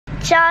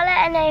Charlotte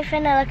and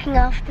Nathan are looking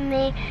after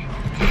me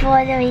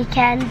for the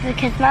weekend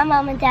because my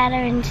mum and dad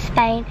are in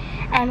Spain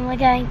and we're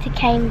going to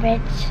Cambridge.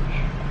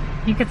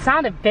 You could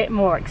sound a bit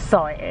more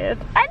excited.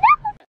 I know!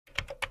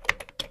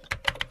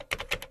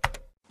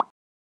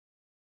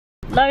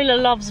 Lola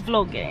loves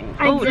vlogging.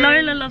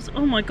 Lola loves,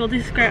 oh my god,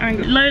 this is a great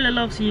angle. Lola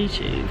loves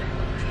YouTube.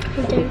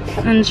 I do.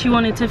 And she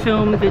wanted to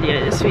film a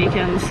video this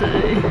weekend, so.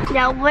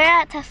 Now we're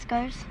at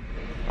Tesco's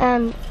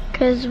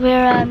because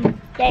we're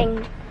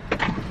getting,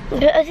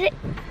 is it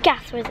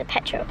gas or is it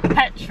petrol?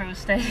 Petrol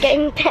station.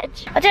 Getting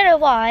petrol. I don't know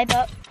why,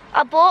 but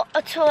I bought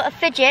a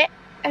fidget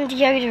and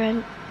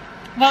deodorant.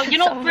 Well, you're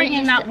not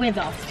bringing that with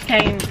us to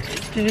Cambridge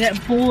because we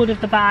get bored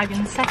of the bag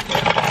and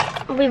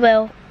settle. We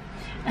will.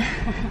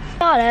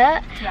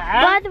 Charlotte,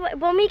 Yeah? by the way,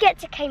 when we get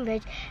to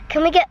Cambridge,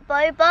 can we get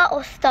boba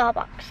or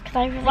Starbucks? Cause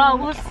I really Well,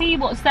 we'll see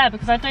what's there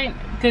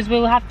because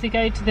we'll have to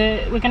go to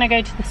we're going to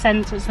go to the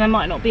centre, so there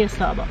might not be a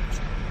Starbucks.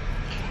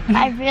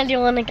 I really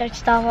want to go to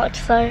Starbucks,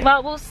 so.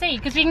 Well, we'll see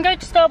because we can go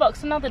to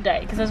Starbucks another day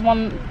because there's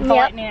one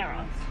right near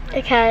us.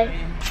 Okay.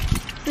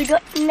 We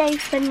got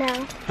Nathan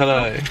now.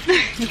 Hello.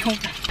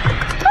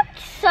 I'm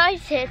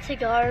excited to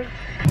go.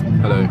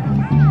 Hello.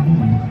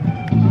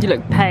 You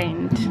look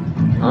pained.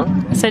 Huh?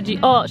 I said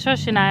show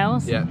us your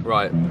nails. Yeah,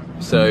 right.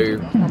 So,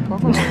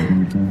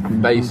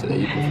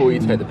 basically, before you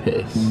take the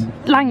piss...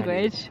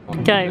 Language.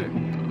 Go.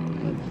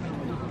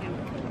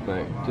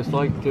 No, just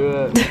like do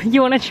it...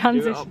 You want to do it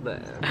transition? up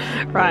there.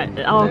 Right,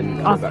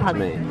 I'll back to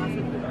me.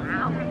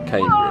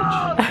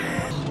 Cambridge.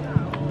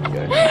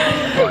 Okay.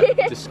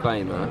 Right,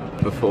 disclaimer,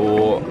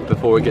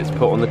 before it gets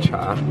put on the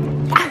chat,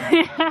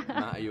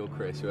 Matty or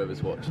Chris,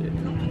 whoever's watching,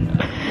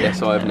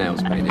 yes, I have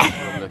nails painted.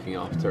 I'm looking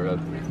after a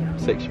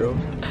 6-year-old.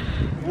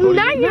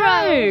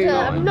 9-year-old.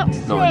 I'm not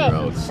 6.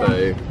 9-year-old,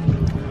 so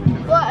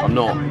I'm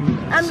not.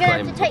 I'm gonna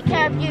have to take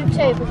care of you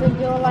too because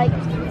you're like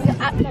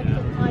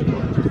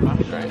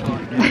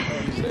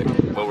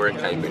Well, we're in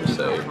Cambridge,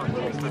 so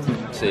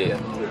see ya.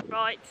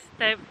 Right,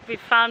 we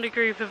found a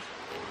group of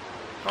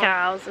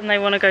cows and they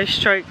want to go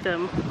stroke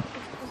them.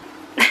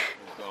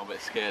 I'm a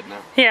bit scared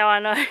now. Yeah, I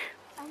know.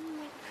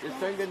 Just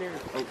don't go near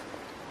it. Oh.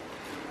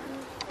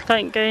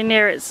 Don't go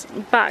near its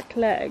back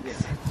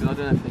legs. I don't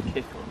know if they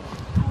kick or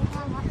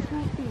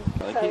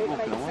not. They keep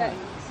walking away.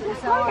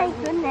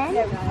 Mate,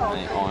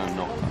 I am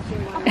not.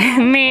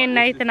 Me and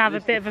Nathan have a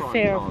bit of a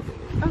fear of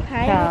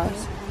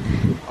cows.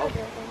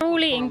 We're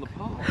all eating.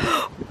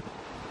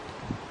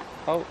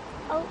 Oh.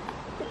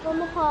 It's on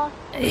the path.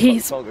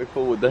 He's Can't go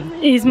forward then.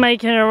 He's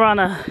making a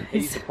runner.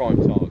 He's the prime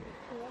target.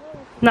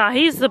 No,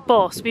 he's the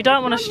boss. We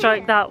don't want to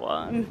stroke that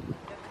one.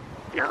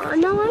 No, I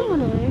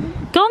want to.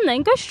 Go on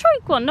then, go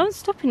stroke one. No one's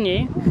stopping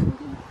you.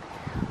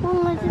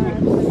 Well, it's a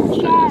bit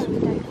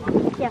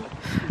scary. Yeah.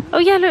 Oh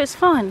yeah, look, it's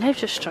fine. They've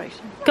just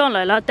stroked. Go on,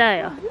 Lola, dare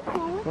ya.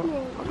 I'm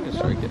gonna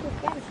stroke it.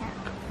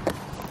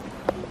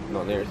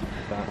 Not near its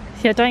back.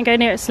 Yeah, don't go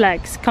near its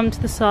legs. Come to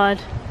the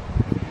side.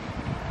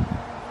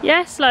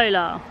 Yes,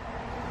 Lola.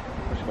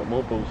 She's got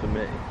more balls than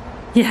me.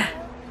 Yeah.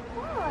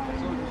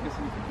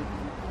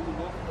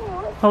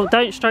 Oh,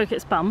 don't stroke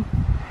its bum.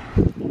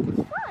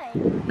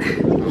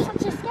 You're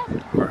such a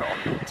scared.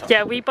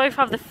 Yeah, we both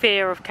have the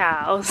fear of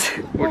cows.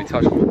 Already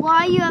touched me.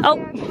 Why are you a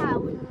fear of cow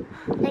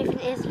when Nathan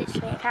is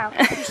literally a cow?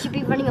 You should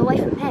be running away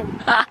from him.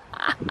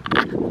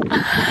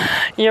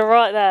 You're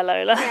right there,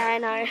 Lola. Yeah, I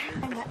know.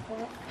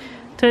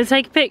 Do I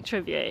take a picture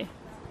of you?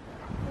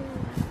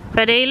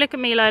 Ready? Look at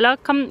me, Lola.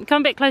 Come a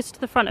bit closer to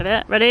the front of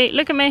it. Ready?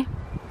 Look at me.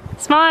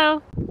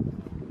 Smile.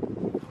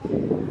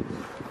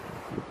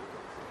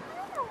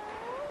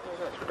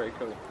 That's pretty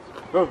cool.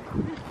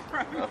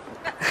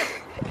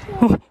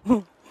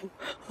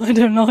 I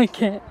don't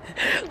like it.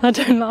 I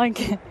don't like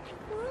it.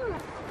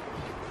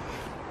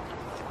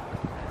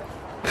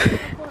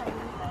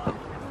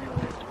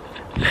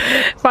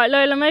 Right,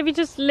 Lola, maybe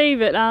just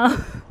leave it now.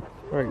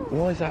 Right,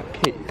 why is that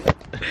kid?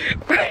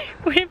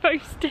 We're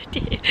both stood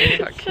here.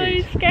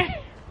 So scared.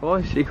 Why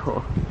is she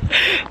gone?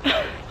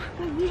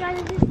 You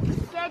guys are just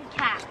scared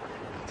cat.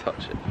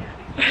 Touch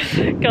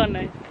it. Go on,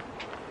 no.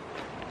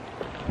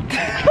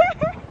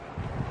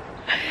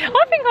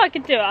 I think I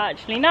could do it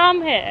actually. Now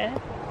I'm here.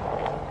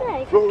 Yeah,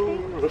 you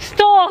can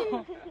Stop!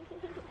 do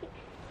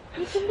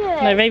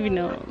it. No, maybe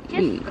not.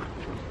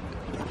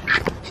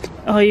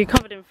 Oh, you're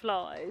covered in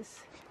flies.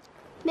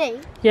 Me?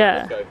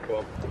 Yeah. Let's go, come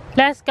on.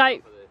 Let's go.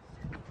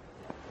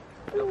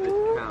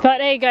 But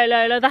there you go,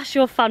 Lola. That's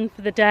your fun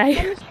for the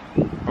day.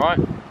 Right.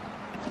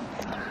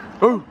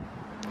 Oh!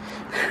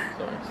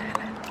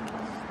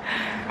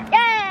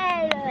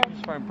 Yay!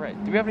 Just throwing bread.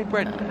 Do we have any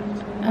bread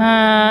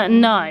left?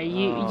 No.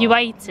 You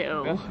ate it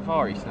all. We have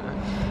safari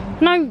snacks.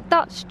 No,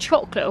 that's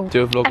chocolate.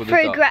 Do a vlog with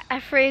the ducks. I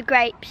threw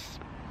grapes,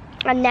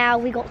 and now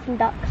we got some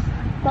ducks.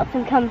 Got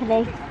some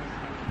company.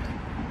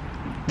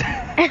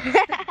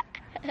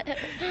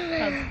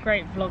 That's a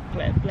great vlog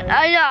clip. Lola.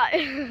 I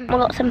know. We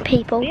got some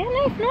people. Yeah,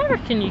 Nathan, I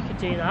reckon you could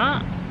do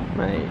that.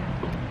 Mate.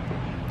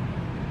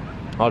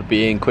 I'd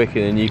be in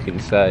quicker than you can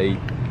say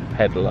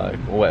pedalo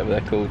or whatever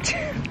they're called.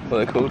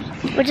 What are they called?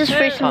 We just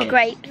threw some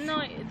grapes.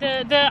 No,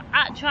 the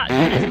actual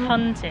action is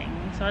hunting.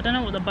 So so I don't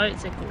know what the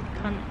boats are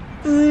called.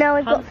 No,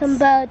 we've got some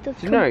birds. Do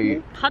you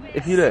know,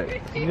 if you look,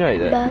 you know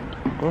that.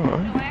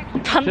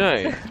 Alright. Do you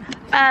know,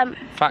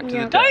 fact of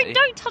the day,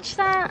 don't touch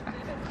that.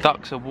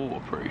 ducks are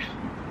waterproof.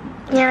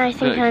 Yeah, I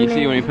think Look, I you know.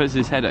 see when he puts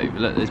his head over,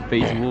 look, there's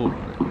beads of water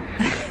on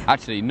it.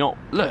 Actually, not,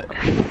 look,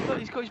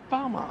 he's got his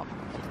bum up.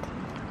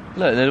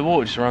 Look, the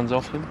water just runs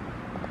off him.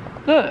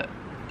 Look.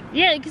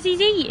 Yeah, because he's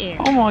eating.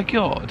 Oh my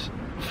god.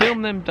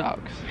 Film them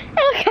ducks.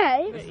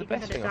 Okay. It's the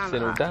best thing I've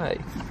seen all day.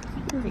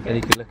 And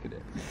you can look at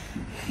it.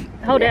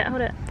 Hold it.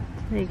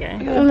 There you go.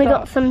 And we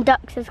got some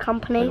ducks as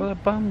company. Look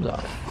at their bums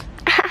up.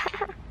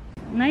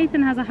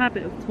 Nathan has a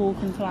habit of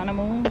talking to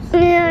animals.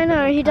 Yeah, I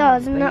know, he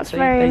does, and that's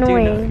very they do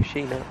annoying. know.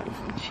 She knows.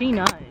 She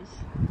knows.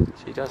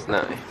 She does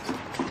know.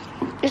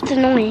 It's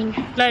annoying.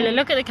 Lola,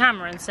 look at the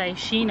camera and say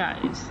she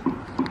knows.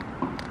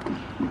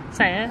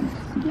 Say it.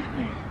 No,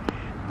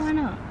 Why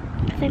not?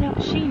 they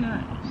don't. She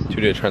knows. Should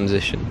we do a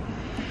transition?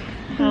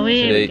 Oh,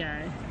 here we go.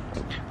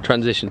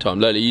 Transition time.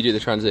 Lola, you do the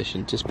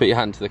transition. Just put your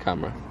hand to the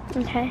camera.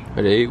 Okay.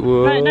 Ready?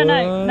 Whoa. No.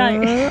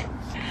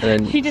 And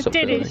then She just stop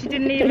did it.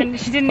 filming.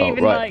 She didn't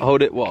even right, like.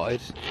 hold it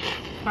wide.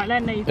 Right,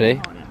 let Nathan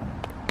Ready? hold it.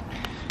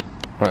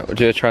 Right, we'll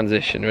do a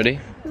transition. Ready?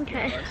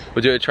 Okay.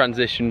 We'll do a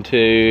transition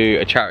to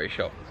a charity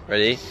shop.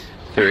 Ready?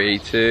 3,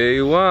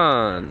 2,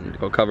 1.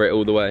 Got to cover it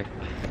all the way.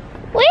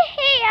 We're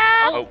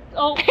here!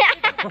 Oh.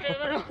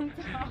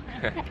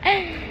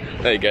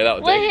 There you go, that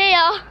was We're it.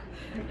 here!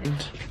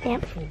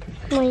 Yep.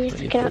 We're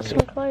just looking at some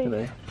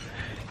clothes.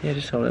 Yeah,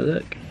 just have a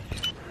look.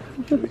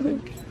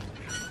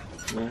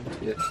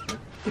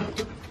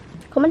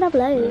 Comment down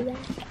below.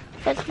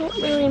 There's not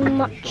really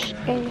much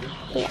in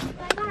here.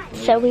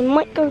 So we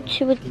might go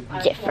to a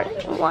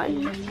different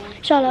one.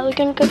 Charlotte, we're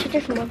going to go to a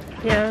different one.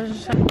 Yeah.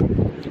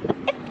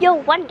 If you're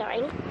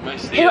wondering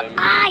who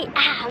I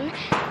am,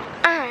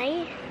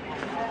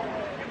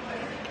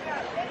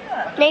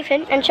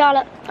 Nathan and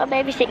Charlotte are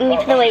babysitting me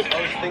for the week.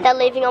 They're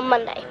leaving on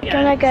Monday. I'm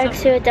gonna go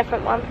to a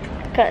different one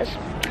because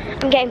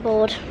I'm getting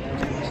bored.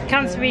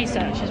 Cancer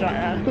research is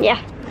right there.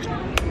 Yeah.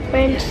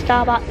 We're in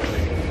Starbucks.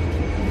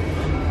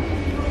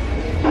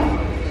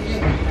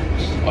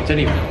 I don't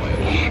even know what it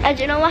was. And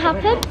do you know what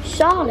happened?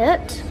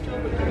 Charlotte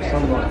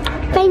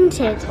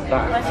fainted.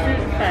 My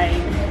fruit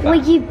fade. Well,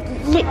 you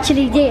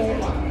literally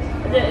did.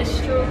 The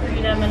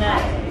strawberry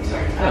lemonade.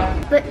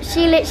 But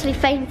she literally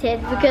fainted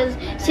because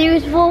she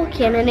was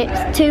walking and it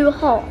was too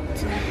hot.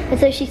 And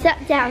so she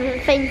sat down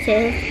and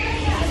fainted.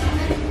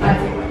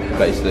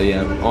 Basically, I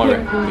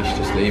reckon we should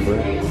just leave her.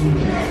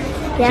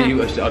 Yeah.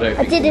 See, I don't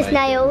I think did we'll his make it.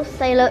 nails,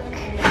 they look,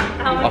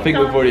 I think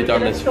we've already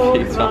done this a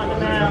few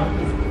times.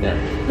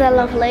 Yeah. they're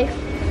lovely.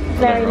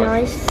 Very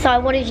nice. So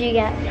what did you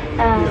get?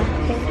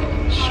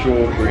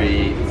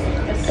 Strawberry.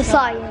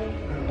 Acai.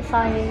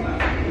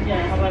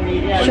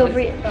 Yeah.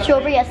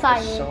 Strawberry acai.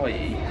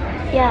 Acai.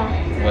 Yeah.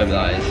 Whatever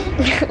that is.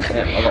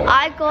 Yeah,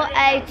 I got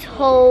a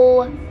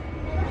tall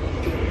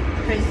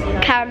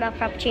caramel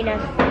frappuccino.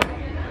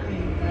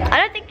 I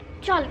don't think,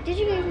 Charlotte, did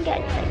you even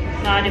get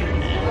anything? No, I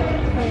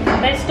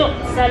didn't. They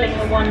stopped selling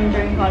the one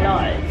drink I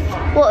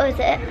like. What was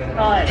it?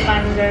 Like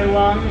mango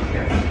one.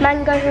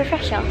 Mango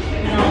refresher.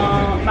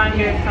 No,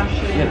 mango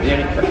passion. the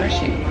only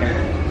refreshing.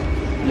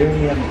 You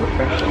only have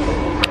refreshing.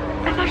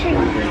 Refreshing.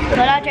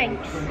 What our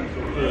drinks?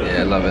 Yeah,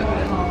 I love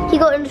it. He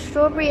got a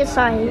strawberry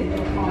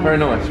acai. Very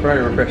nice,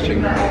 very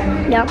refreshing.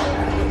 Yeah.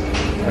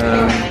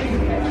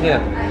 Yeah.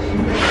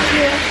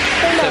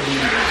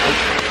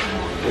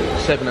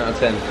 7 out of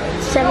 10.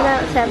 7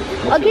 out of 10.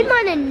 I'll give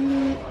mine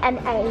an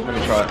 8. Let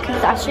me try it.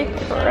 Because that's actually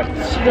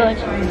good.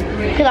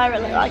 Because I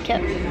really like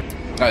it.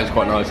 That is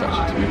quite nice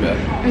actually, to be fair.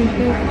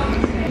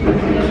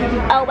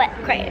 Oh, wet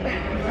cream.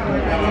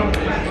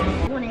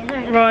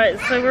 Right,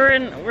 so we're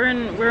in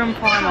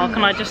Primark.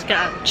 Can I just get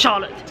a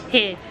Charlotte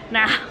here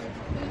now?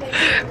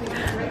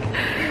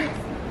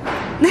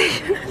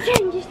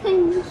 Changes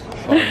things.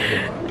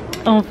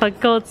 Oh, for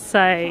God's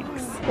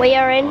sakes! We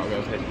are in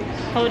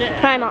Hold it.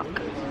 Primark.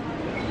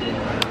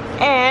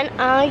 And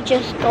I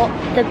just got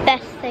the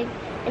best thing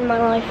in my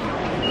life.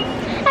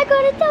 I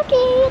got a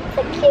doggy. It's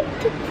a cute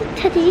little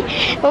teddy.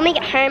 When we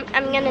get home,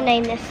 I'm gonna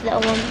name this little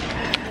one.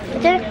 I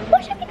don't know,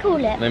 what should we call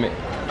it? Name it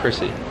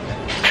Chrissy.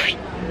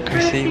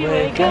 Chrissy,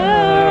 wake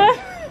up.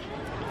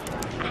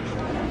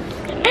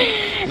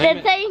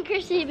 They're saying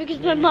Chrissy because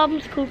my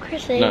mum's called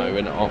Chrissy. No,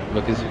 we're not,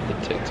 because of the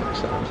TikTok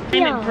sound.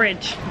 Name Yeah. it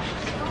Bridge.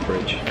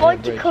 Bridge. Why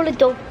would you call a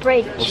dog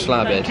Bridge? Or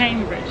Slabhead.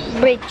 Cambridge.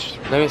 Bridge.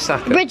 No, it's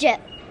Saka. Bridget.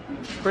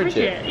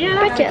 Bridget. Yeah.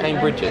 Bridget. Came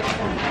Bridget.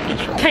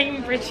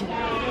 Cambridge.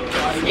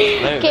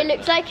 Okay,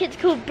 looks like it's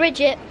called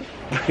Bridget.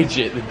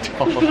 Bridget the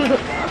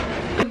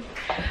dog.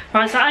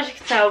 Right, so as you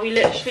can tell, we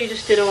literally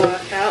just did a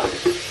workout.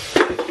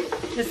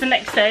 It's the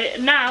next day.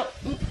 Now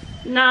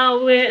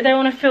they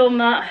want to film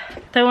that.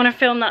 They want to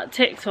film that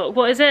TikTok.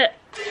 What is it?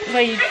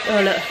 Where you?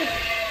 Oh look.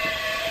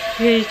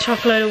 You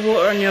chuck a load of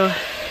water on your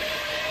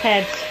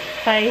head,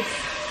 face.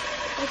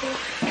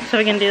 So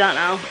we're gonna do that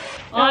now.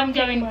 I'm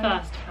going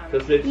first.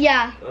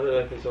 Yeah. I don't know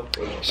if it's off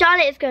or not.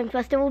 Charlotte is going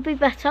first. It will be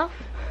better.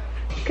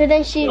 Because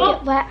then she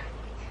get wet.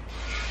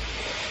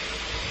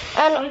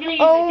 And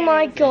oh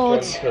my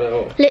god,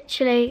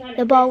 literally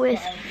the bowl is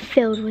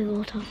filled with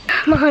water.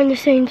 Behind the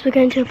scenes, we're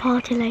going to a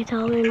party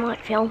later. We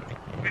might film.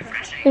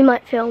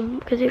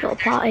 Because we've got a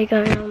party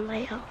going on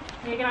later.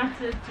 You're gonna have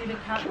to do the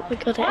countdown. We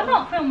got it. I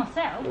can't film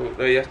myself.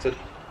 No, you have to.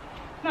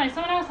 No,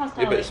 someone else has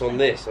to. Yeah, but it's on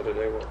this. I don't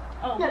know what.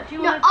 Oh, No, do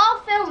you no, want I'll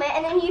film it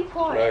and then you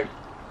pour it.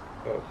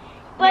 No. Oh.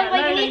 But Yeah,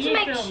 wait, no, you no, need to you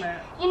make film it.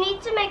 you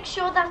need to make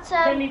sure that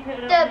Let me put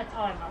it on a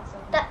timer. So.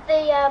 that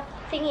the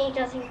thingy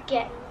doesn't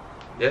get.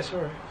 Yes,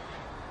 alright.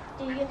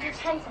 Do you do 10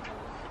 seconds?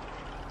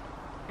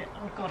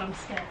 Oh god, I'm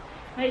scared.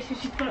 Make sure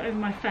she's put it over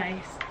my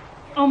face.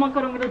 Oh my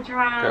god, I'm gonna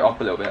drown. Go up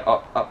a little bit.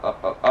 Up.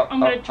 I'm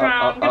gonna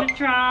drown. I'm gonna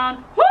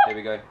drown. Woo! Here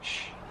we go.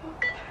 Shh.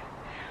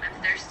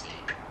 I'm thirsty.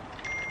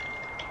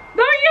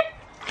 No, you.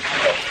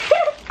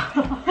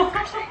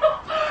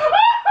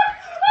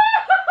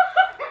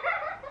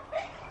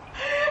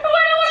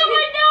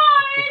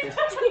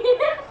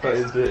 That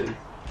is it.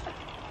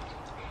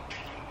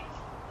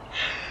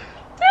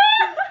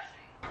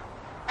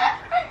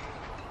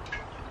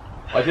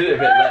 I did it a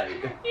bit late.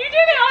 You did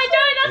it, I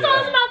know, that's what I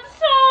was about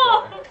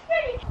to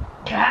say.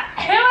 Who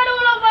had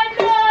all of my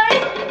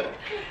clothes?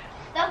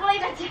 That's why you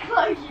got to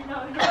close, you know.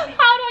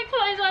 How do I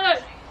close my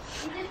nose?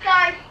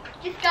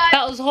 Just go.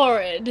 That was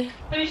horrid.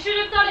 But you should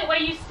have done it where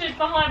you stood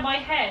behind my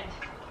head.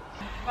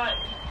 Right.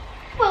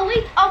 Well,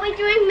 are we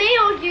doing me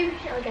or you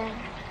again?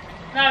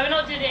 No, we're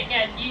not doing it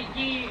again. No,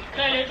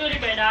 do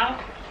it now.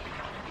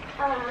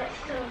 Oh, let's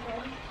do it.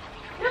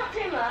 Not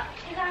too much,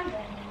 because I'm doing it.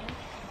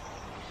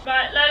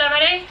 Right, Lola,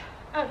 ready?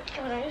 Oh,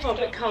 God. Oh, a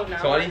bit cold now.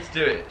 So I need to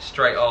do it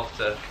straight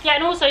after. Yeah,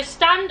 and also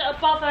stand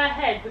above her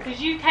head because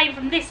you came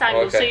from this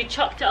angle, okay. so you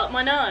chopped it up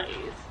my nose.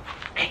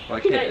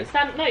 Like No, here.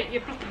 no,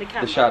 you're blocking the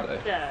camera. The shadow.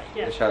 Yeah.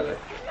 The shadow.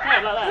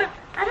 Yeah, like that.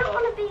 I don't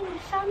want to be in the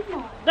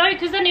sunlight. No,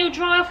 because then it'll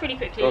dry off really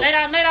quickly. Oh. Lay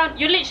down.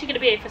 You're literally going to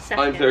be here for a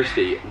second. I'm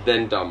thirsty,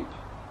 then dump.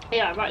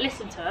 Yeah, right,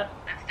 listen to it.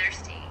 I'm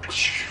thirsty.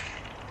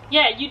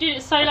 Yeah, you did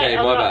it so late. Okay,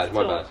 I was my about bad,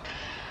 my to bad. talk.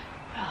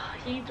 Oh,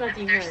 you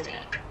bloody ruined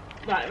it.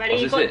 Right, ready?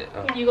 Was You this got, it?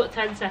 Oh. you got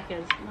 10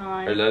 seconds.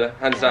 9, Hey Lola,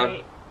 hands 8,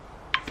 down.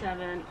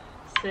 7,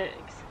 6,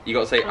 You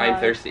gotta say I'm 5.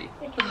 thirsty.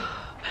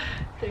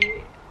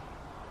 3.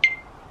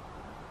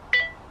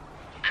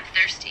 I'm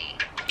thirsty.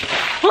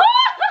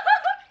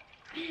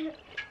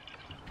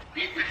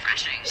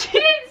 Refreshing. She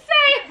didn't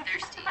say it. I'm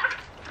thirsty.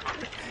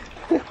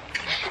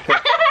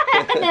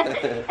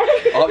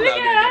 I'm Look now at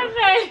doing her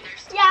face.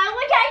 Yeah,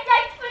 okay,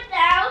 Nathan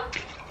now.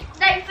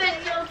 Nathan,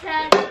 your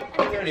turn.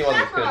 I'm the only one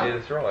that's gonna do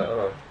this right, aren't I?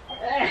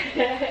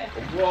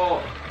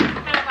 What?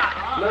 How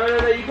about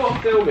that? No, you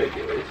gotta film it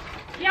good.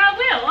 Yeah, I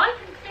will. I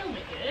can film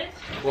it good.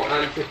 What,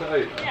 and tip it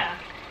over? Yeah.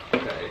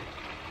 Okay.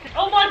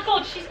 Oh my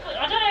god, she's got,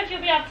 I don't know if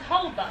you'll be able to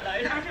hold that though.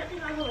 I don't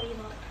think I will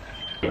either.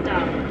 Sit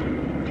down.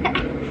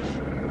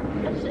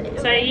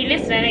 So you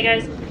listen and it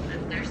goes,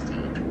 I'm thirsty.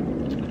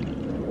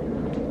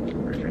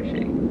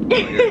 Refreshing.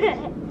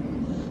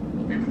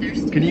 I'm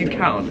thirsty. Can you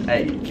count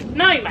 8?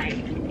 no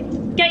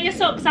mate. Get your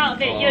socks out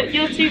of it. Oh,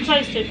 You're too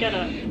close to it. Get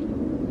up.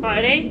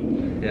 Right, ready?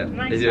 Yeah.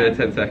 Nice They do it one. in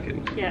 10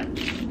 seconds. Yeah.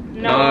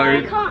 No. I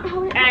 9, can't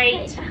hold it.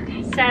 8,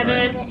 Okay.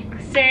 7,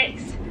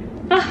 6,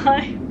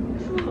 5,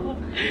 4,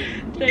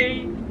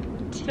 3,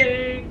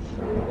 2,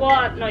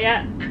 1. Not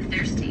yet. I'm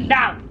thirsty.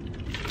 Now.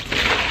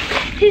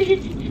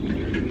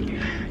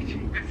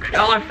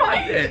 Oh, I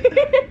found it!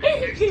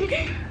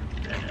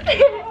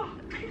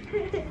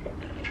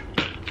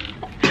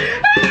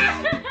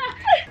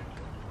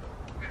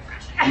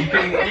 You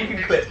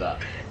can clip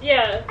that.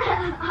 Yeah.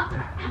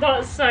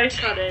 That's so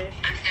funny.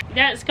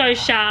 Let's go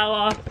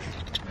shower.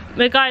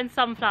 We're going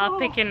sunflower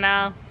picking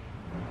now.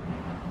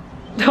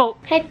 Oh.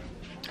 Hey,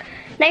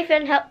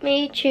 Nathan, help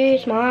me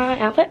choose my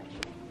outfit.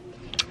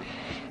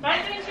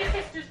 Don't go into your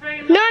sister's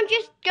room. No, I'm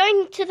just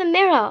going to the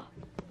mirror.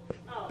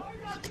 Oh.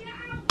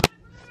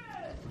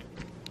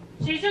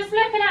 She's just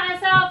looking at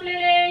herself,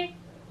 Lily.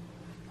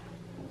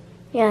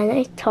 Yeah, a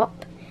nice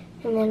top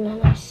and then a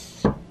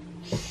nice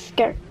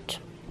skirt.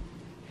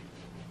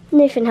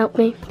 Nathan, help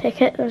me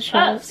pick it.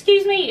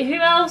 Excuse me, who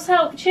else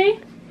helped you?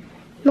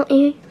 Not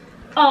you.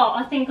 Oh,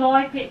 I think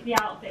I picked the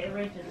outfit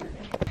originally.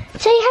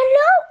 Say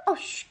hello,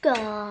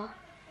 Oscar.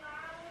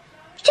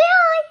 Say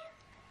hi.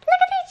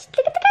 Look at this.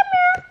 Look at the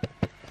camera.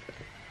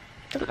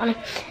 Doesn't matter.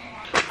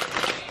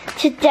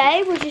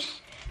 Today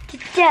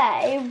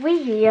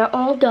we are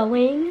all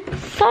going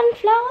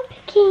sunflower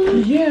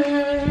picking.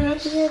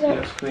 Yes!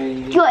 Yes,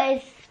 queen. What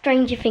is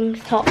Stranger Things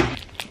top?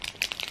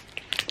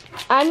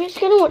 I'm just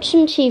gonna watch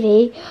some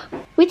TV.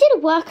 We did a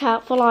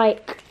workout for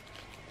like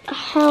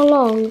how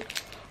long?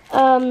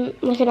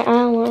 Like an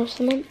hour or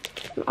something.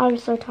 I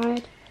was so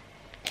tired.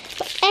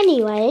 But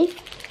anyway,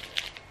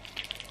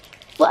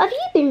 what have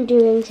you been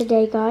doing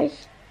today,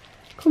 guys?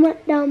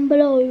 Comment down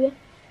below.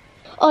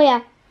 Oh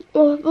yeah,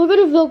 we're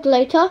gonna vlog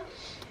later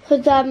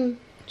because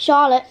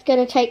Charlotte's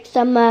gonna take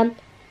some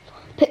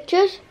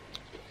pictures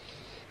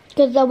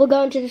because we're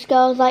going to this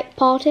girl's like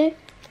party.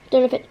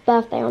 Don't know if it's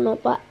birthday or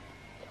not, but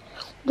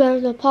we're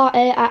going to a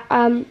party at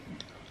a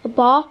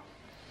bar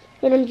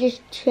and I'm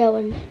just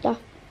chilling and stuff.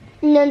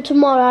 And then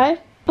tomorrow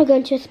we're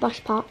going to a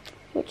splash park.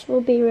 which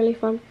will be really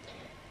fun.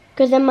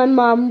 Because then my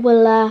mum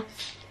will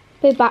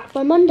be back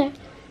by Monday.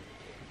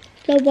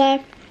 So,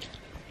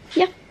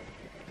 yeah.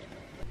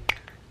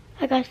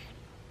 Hi guys.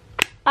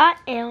 I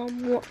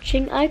am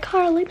watching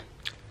iCarly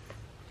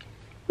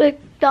with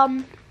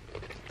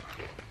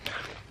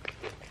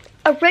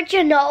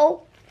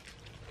original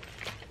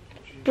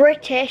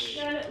British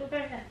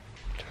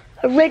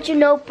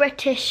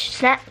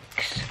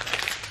snacks.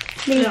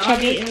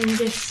 I'm eating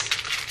this.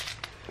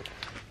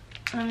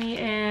 I'm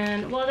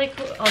eating, what are they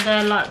called? Oh,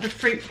 they're like the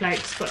fruit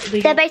flakes, but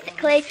they're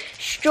basically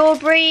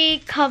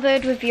strawberry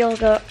covered with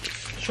yogurt.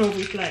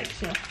 Strawberry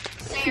flakes, yeah.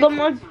 But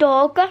my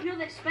dog, You know,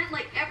 they spent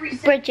like every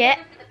Bridget.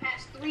 for the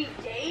past 3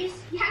 days.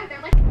 Yeah,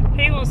 they're like.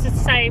 Who wants to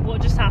say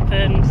what just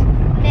happened?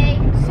 Me.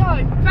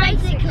 So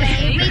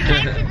Basically, we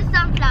came to the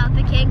sunflower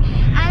picking,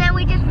 and then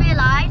we just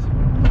realised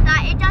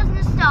that it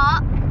doesn't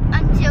start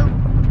until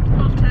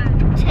half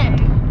 10. 2.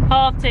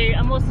 2:30,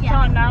 and what's the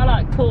time now?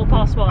 Like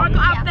 1:15. I got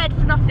out of bed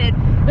for nothing.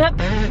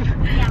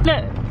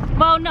 Look,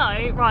 well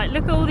no, right,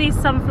 look at all these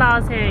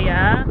sunflowers here,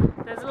 yeah?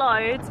 There's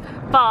loads,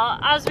 but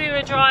as we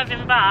were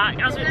driving back,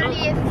 There's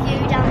only a few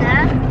down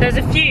there. there's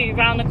a few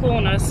round the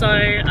corner, so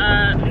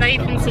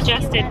Nathan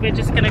suggested we're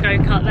just gonna go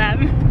cut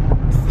them.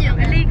 Still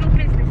Illegal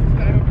business is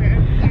going on here.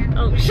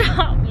 Oh, shut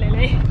up,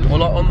 Lily. Well,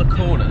 like on the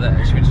corner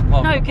there, should we just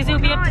park? No, because he'll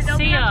be able to they'll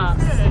see be able to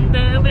us. see.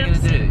 They'll be able to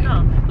What are see you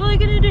gonna us. What are they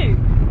gonna do?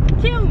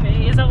 Kill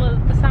me? Is that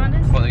what the sound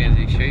is? What are they going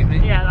to do, shoot me?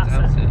 Yeah, that's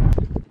Doubt it.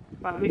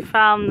 Right, we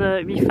found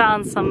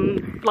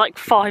some like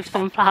 5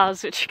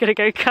 sunflowers which we're gonna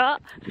go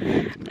cut.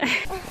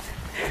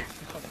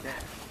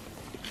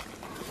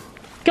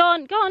 Go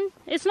on.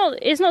 It's not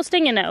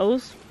stinging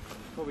nettles.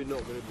 Probably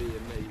not going to be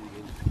amazing.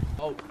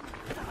 Oh,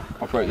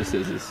 I broke the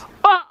scissors.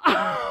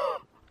 Oh!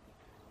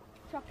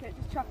 Chuck it,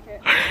 just chuck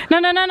it. No.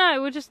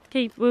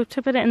 We'll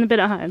put it in the bin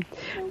at home.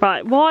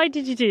 Right, why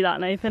did you do that,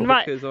 Nathan? Well,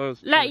 Right, because I was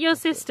let your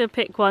sister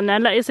pick one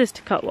then. Let your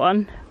sister cut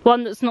one.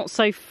 One that's not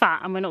so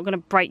fat and we're not going to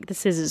break the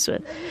scissors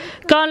with.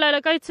 Go on, Lola,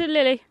 go to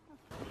Lily.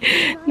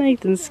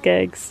 Nathan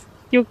Skeggs.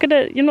 You're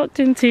not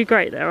doing too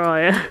great there,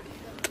 are you?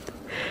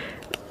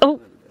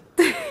 Oh.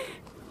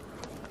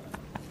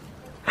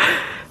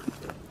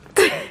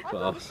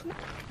 class.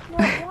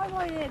 Why am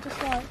I here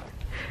just like.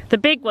 The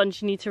big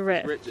ones you need to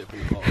rip. Ripped it from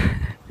the bottom.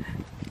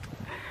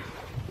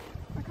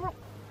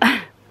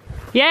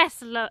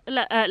 Yes,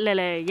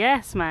 Lily.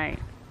 Yes, mate.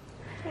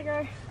 There you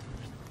go.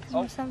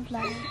 Oh.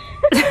 Sunflower.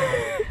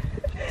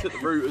 Took the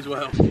root as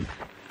well.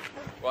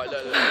 Right,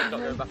 look, not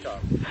going back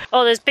up.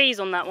 Oh, there's bees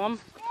on that one.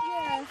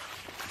 Yeah.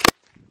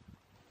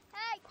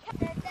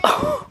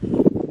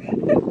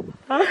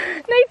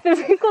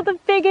 Nathan, we've got the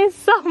biggest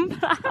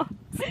sunflowers.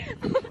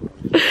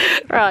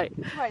 Right.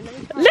 Right, let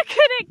me try. Look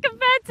at it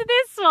compared to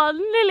this one,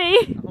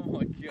 Lily. Oh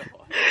my god.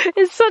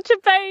 It's such a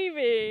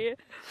baby.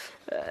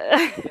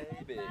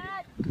 Baby.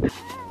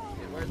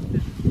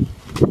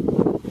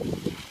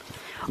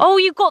 Oh,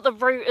 you've got the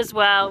root as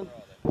well.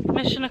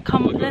 Mission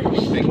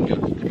accomplished. Finger.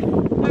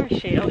 Where is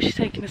she? Oh, she's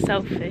taking a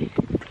selfie.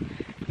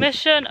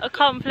 Mission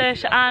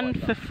accomplished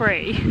and for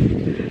free.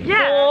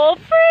 Yeah.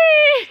 For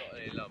free!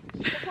 Not any lumps.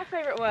 What's my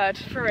favourite word?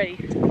 Free.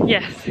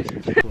 Yes.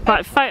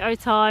 Right, photo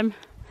time.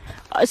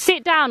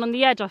 Sit down on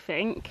the edge, I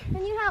think.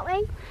 Can you help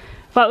me?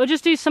 Right, we'll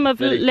just do some of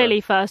Lily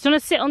Lily first. Do you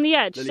want to sit on the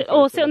edge? Lily Sit first,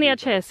 on the Lily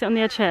edge here. Sit on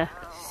the edge here.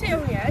 Sit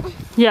on the edge.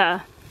 Yeah.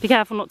 Be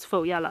careful not to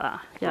fall. Yeah, like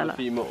that. Yeah, A like that.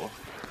 few more.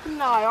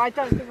 No, I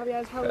don't think I'll be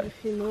able to hold a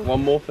few more.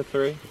 One more for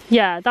 3.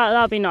 Yeah,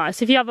 that'll be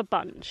nice. If you have a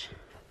bunch,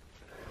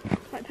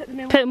 Like, put them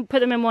in. put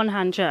them in one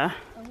hand. Yeah.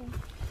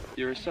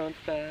 You're a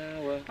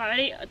sunflower. Right,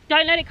 ready?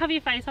 Don't let it cover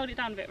your face. Hold it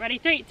down a bit. Ready?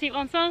 3, 2,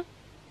 1, song.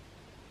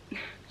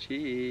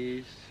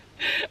 Cheese.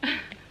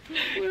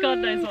 God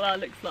knows what that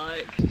looks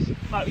like.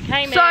 Right, we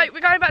came in. So, we're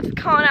going back to the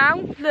car now.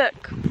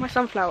 Look, my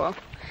sunflower.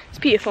 It's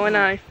beautiful, I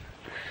know.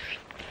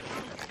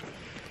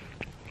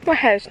 My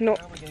hair's not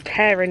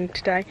tearing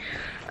today.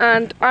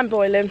 And I'm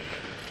boiling.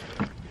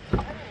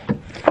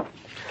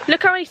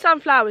 Look how many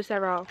sunflowers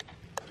there are.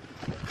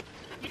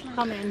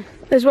 Come in.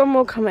 There's one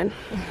more coming.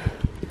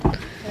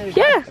 There we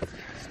go. Yeah.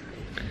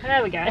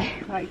 There we go.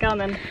 Right, go on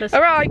then. Let's...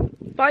 Alright,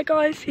 bye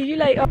guys, see you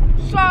later.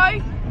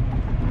 So,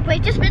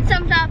 Wait, just been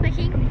sunflower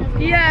picking.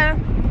 yeah.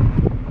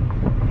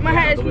 My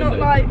hair's The not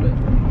window. like...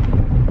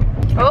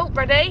 Oh,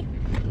 ready?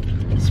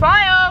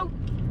 Smile!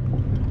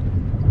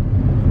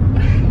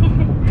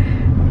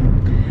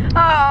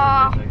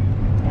 Ah.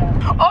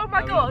 Oh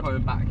my god.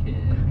 Going back here.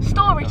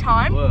 Story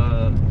time.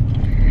 Whoa.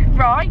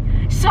 Right,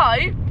 so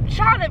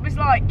Charlotte was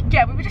like,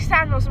 yeah, we were just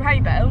standing on some hay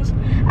bales,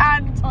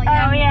 and Oh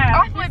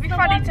yeah. I thought it'd be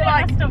funny to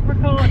like Stop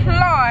recording.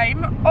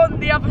 climb on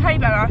the other hay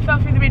bale, and I fell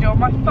through the middle, and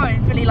my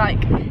phone really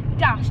like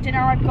dashed, and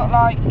now I've got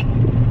like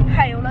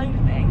hay all over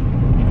me.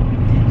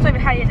 It's not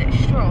even hay, is it? It's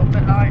straw,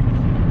 but like.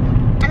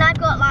 And I've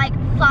got like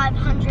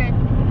 500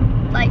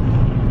 like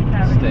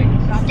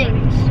Stings.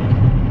 stings.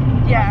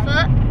 Yeah.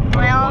 Foot, my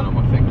One on arm,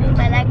 my finger.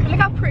 my leg. Look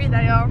how pretty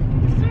they are.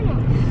 So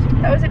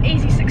nice. That was an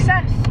easy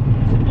success.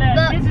 Look,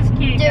 But this is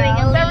cute. doing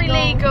girl. a Very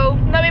legal.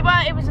 No, it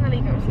wasn't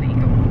illegal, it was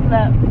legal.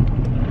 Look.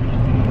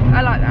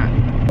 I like that.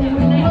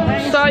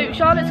 So So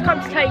Charlotte's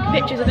come to take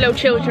pictures of little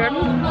children.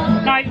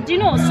 No, do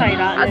not say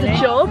that, As Lily. a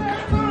job,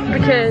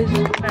 because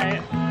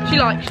No. she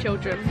likes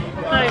children.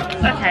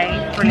 No,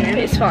 okay, brilliant.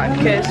 It's fine,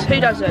 because who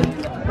doesn't?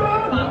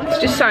 It's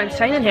just so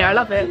insane in here, I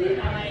love it.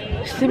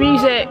 It's the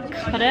music.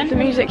 Pardon? The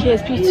music here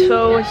is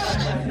beautiful.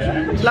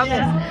 It's lovely.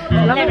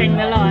 I love Living it.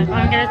 the life.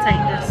 I'm going to take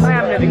this. I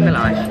am living the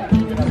life.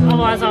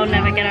 Otherwise I'll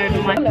never get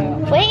over my...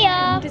 We're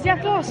here. Does he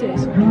have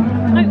glasses?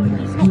 No,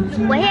 it's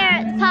not. We're here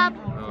at the pub.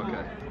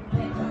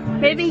 Okay.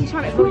 Maybe he's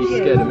trying to push you.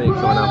 Scared of me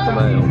because I'm alpha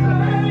male.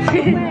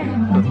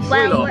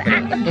 Well, we're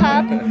at the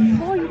pub.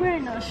 Why are you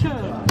wearing that shirt?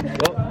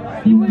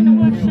 What? You wearing a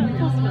work shirt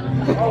possible?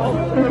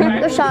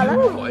 You're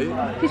Charlotte. What?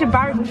 He's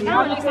embarrassing you.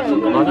 Oh, it looks like I'm I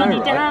going to know, run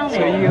you down right? So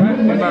it. you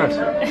embarrassed?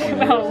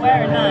 Well,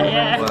 wearing that,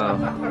 yeah.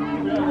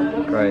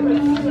 Wow. Great.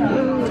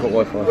 I've got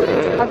Wi-Fi.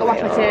 I've got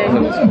Wi-Fi too.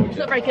 It's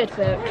not very good, but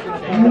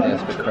Yeah,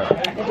 it's a bit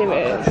crap. I do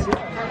it is.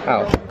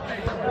 Ow.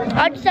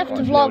 I just have to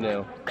Right, vlog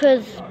nil-nil.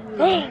 because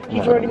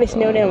You've already missed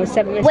 0-0 with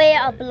 7 minutes. we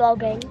are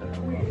vlogging.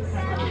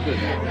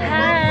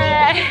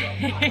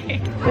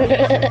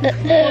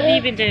 What have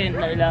you been doing,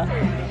 Lola?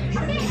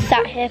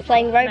 Sat here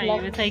playing No, you were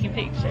Roblox. taking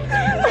pictures.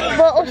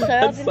 But also,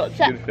 I've been Such a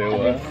sat good feel.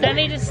 Let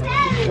me just...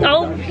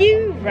 Oh,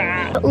 you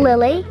rat.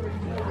 Lily.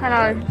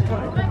 Hello.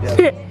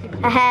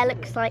 Her hair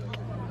looks like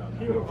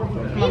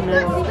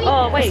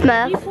Oh, wait.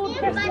 Smurf. You pulled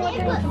the rest of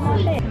my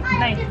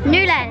phone.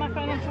 New My lens.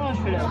 phone on charge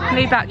for a little bit.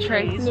 New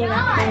battery. New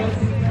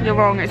lens. You're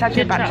wrong, it's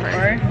actually a Good chat,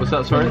 battery. bro. What's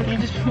that, sorry? You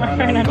just put my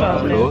phone on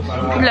charge. Of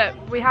course. Look,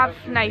 we have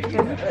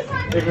Nathan.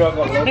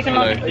 Looking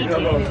like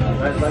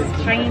a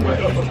strange.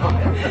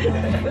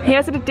 He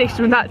has an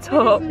addiction with that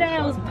top.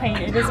 Nails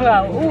painted as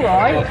well.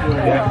 Alright. I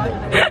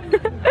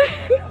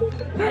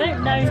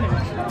don't know him.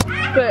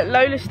 But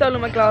Lola stole all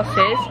my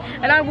glasses,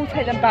 and I will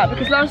take them back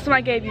because last time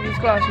I gave you these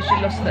glasses,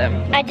 you lost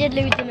them. I did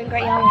lose them in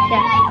Great Yarmouth,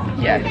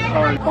 yeah.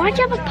 Yeah. Why'd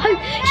you have a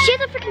She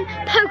has a freaking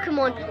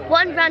Pokemon,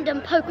 one random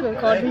Pokemon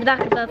card in the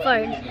back of her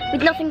phone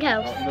with nothing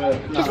else.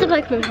 Just a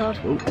Pokemon card.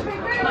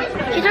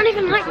 She don't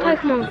even like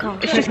Pokemon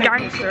cards. It's just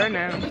gangster, isn't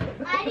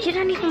it? She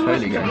don't even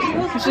Totally like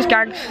gangster. It's just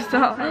gangster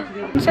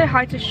stuff. Say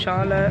hi to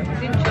Charlotte.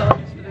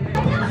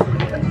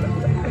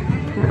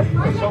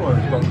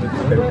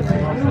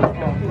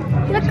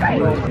 You look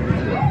great.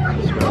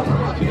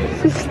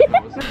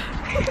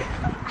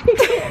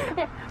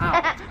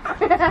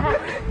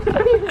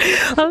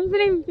 I wasn't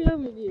even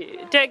filming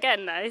you. Do it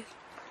again though.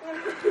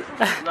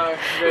 No,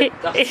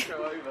 that's the show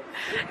over.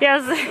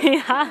 Yes,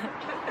 yeah.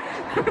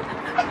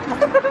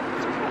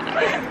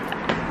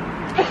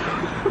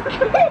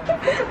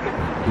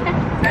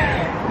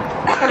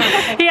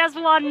 He has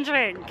one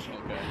drink.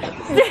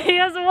 He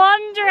has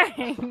one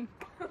drink.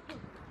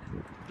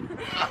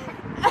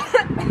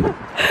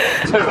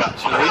 Two,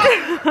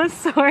 actually. I'm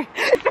sorry.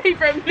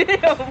 Favourite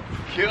meal.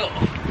 Cool.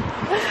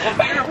 My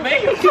favourite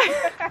meal.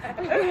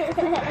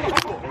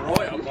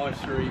 Right on my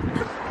street.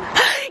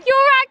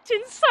 You're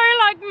acting so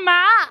like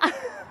Matt.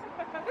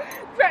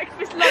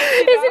 Breakfast, lunch,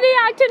 Isn't he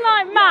acting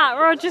like Matt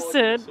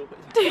Rogerson?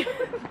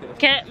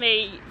 Get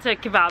me to a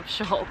kebab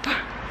shop.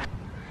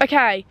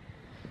 Okay.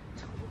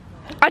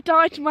 I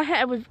dyed my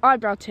hair with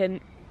eyebrow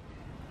tint.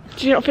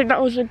 Do you not think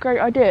that was a great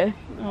idea?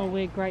 Oh,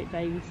 we're great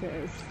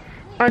babysitters.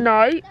 I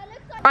know.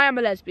 I am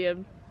a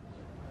lesbian.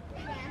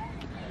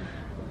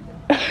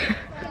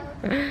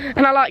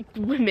 And I like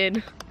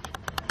women.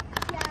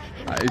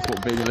 That is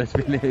what being a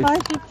lesbian is. I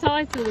should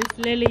title this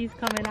Lily's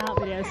coming out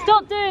video.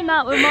 Stop doing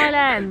that with my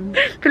lens.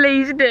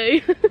 Please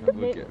do.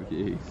 We'll get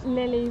views.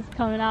 Lily's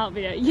coming out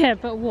video. Yeah,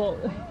 but what?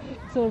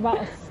 It's all about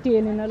us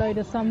stealing a load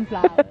of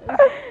sunflowers.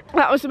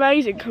 That was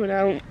amazing coming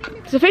out.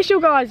 It's official,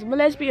 guys. I'm a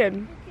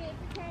lesbian.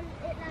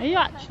 Are you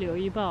actually, or are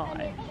you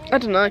bi? I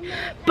don't know.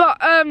 But,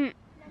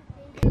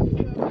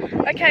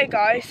 okay,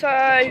 guys, so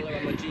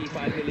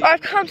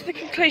I've come to the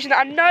conclusion that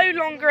I'm no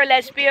longer a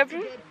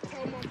lesbian.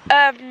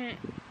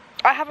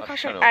 I have a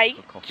crush on H.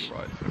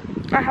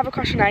 I have a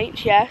crush on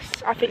H,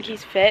 yes. I think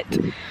he's fit.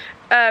 You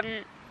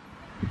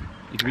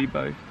can be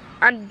both.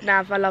 And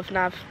Nav, I love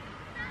Nav.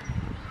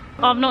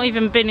 I've not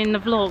even been in the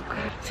vlog.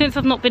 Since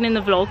I've not been in the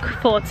vlog,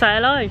 thought I'd say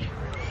hello.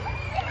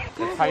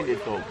 The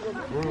painted dog.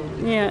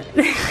 Yeah.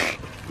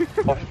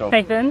 Posh dog.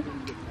 Nathan?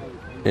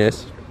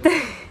 Yes.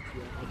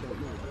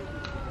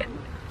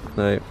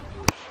 No.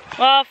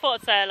 Well, I thought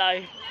I'd say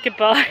hello.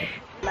 Goodbye.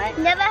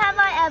 Never have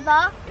I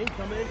ever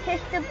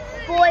kissed a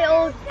boy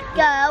or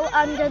girl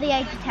under the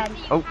age of 10.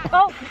 Oh.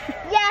 Oh,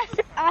 Yes,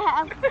 I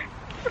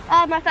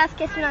have. My first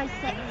kiss when I was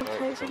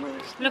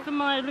 6. look at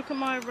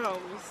my rolls,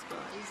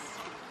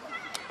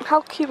 guys.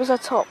 How cute was her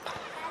top?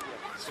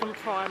 It's from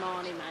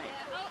Primani,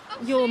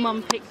 mate. Your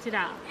mum picked it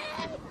out.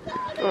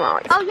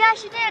 Right. Oh yeah,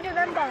 she did,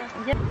 remember.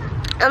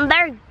 I'm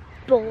very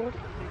bored.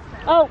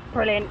 Oh,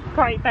 brilliant.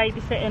 Great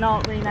babysitting,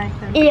 aren't we,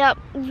 Nathan? Yep,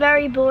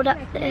 very bored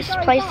at this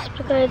place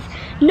because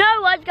no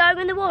one's going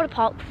in the water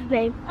park with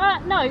me.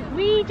 No,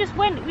 we all just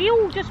went. No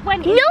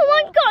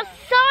one got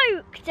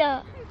soaked.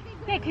 Yeah,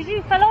 because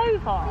you fell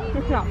over.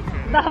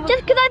 That was...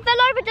 Just because I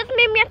fell over doesn't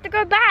mean we have to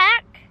go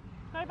back.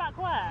 Go back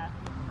where?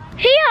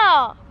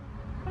 Here.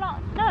 No,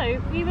 No,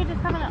 we were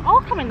just having a...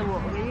 I'll come in the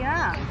water with you,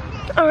 yeah.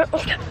 Alright,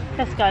 let's go.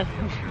 Let's go.